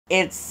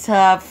It's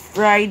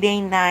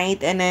Friday night,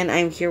 and then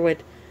I'm here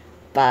with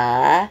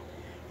Pa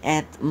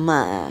at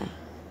Ma.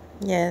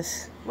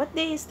 Yes. What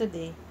day is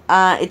today?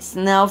 It's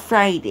now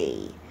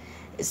Friday.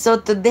 So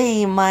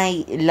today,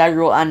 may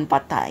laruan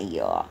pa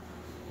tayo.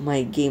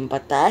 May game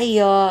pa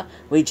tayo.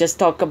 We just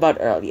talked about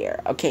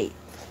earlier. Okay.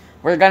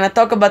 We're gonna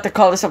talk about the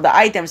colors of the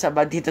items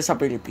about dito sa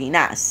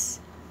Pilipinas.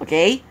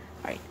 Okay?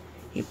 Alright.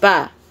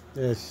 Hipa.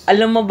 Yes.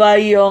 Alam mo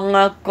ba yung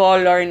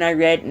color na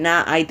red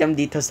na item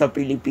dito sa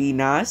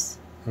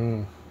Pilipinas?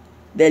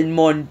 Del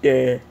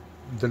Monte.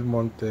 Del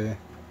Monte.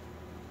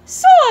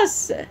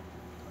 Sauce!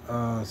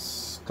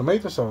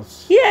 Tomato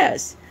sauce.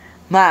 Yes.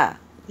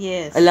 Ma,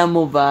 Yes. alam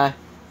mo ba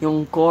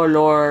yung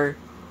color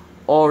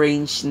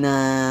orange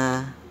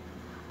na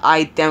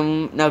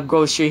item na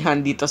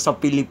groceryhan dito sa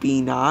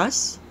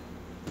Pilipinas?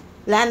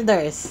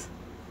 Landers.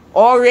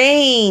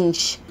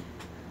 Orange!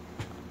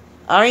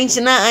 Orange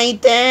na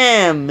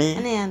item.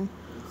 Ano yan?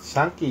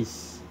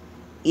 Shankies.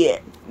 Yeah.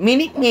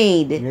 Minute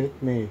Maid. Milk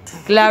Maid.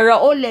 Clara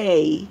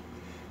Olay.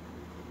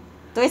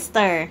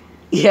 Twister.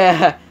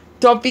 Yeah.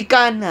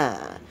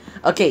 Tropicana.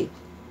 Okay.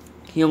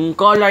 Yung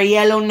color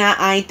yellow na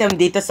item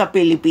dito sa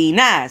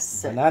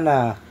Pilipinas.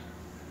 Banana.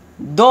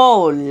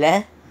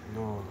 Dole.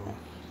 No.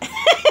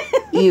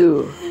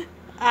 You.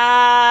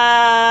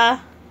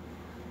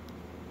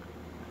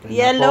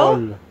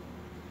 Yellow?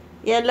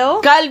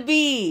 Yellow?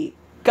 Kalbi.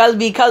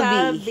 Kalbi.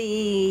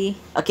 Calbee.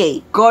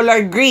 Okay.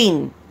 Color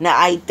green na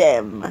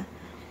item.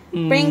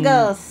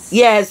 Pringles.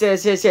 Yes.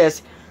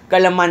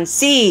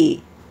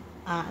 Calamansi.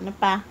 Ano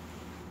pa?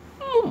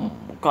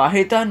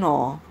 Kahit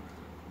ano.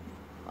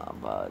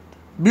 About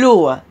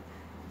blue.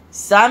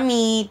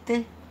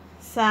 Summit.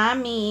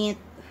 Summit.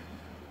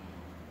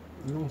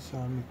 Anong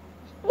summit?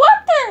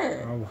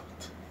 Water. What?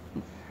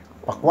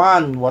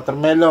 Pakwan.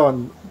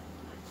 Watermelon.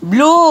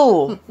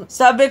 Blue.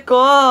 Sabi ko.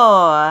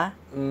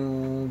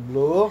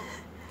 Blue.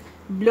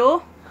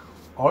 Blue?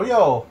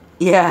 Oreo.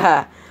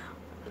 Yeah.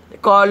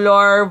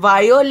 Color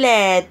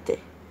violet.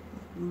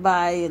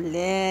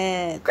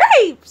 Violet.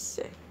 Grapes.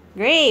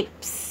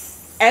 Grapes.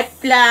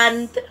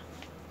 Eggplant.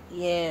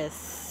 Yes.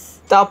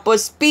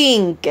 Tapos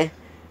pink.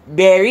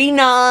 Berry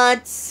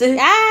nuts.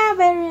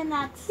 Very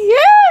nuts.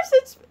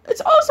 Yes,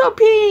 it's also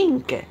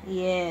pink.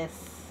 Yes.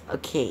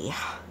 Okay.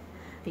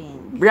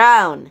 Pink.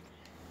 Brown.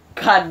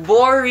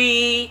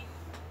 Cadbury.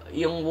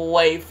 Yung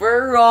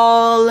wafer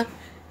roll.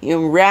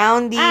 Yung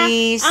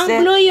roundies.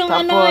 Ang blue yung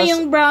tapos,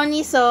 yung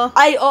brownies, oh.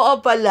 Ay, oo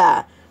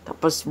pala.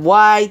 Tapos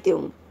white,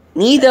 yung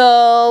Nido.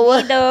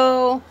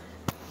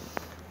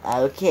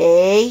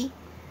 Okay.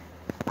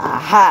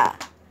 Aha.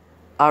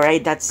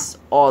 Alright, that's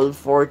all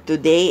for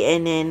today.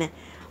 And then,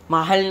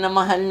 mahal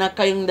na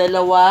kayong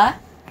dalawa.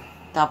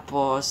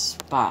 Tapos,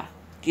 pa.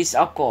 Kiss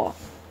ako.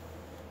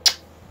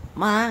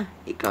 Ma,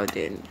 ikaw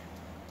din.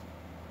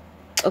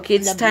 Okay,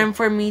 it's Love time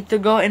for me to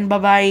go and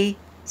bye-bye.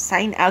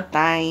 Sign out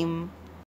time.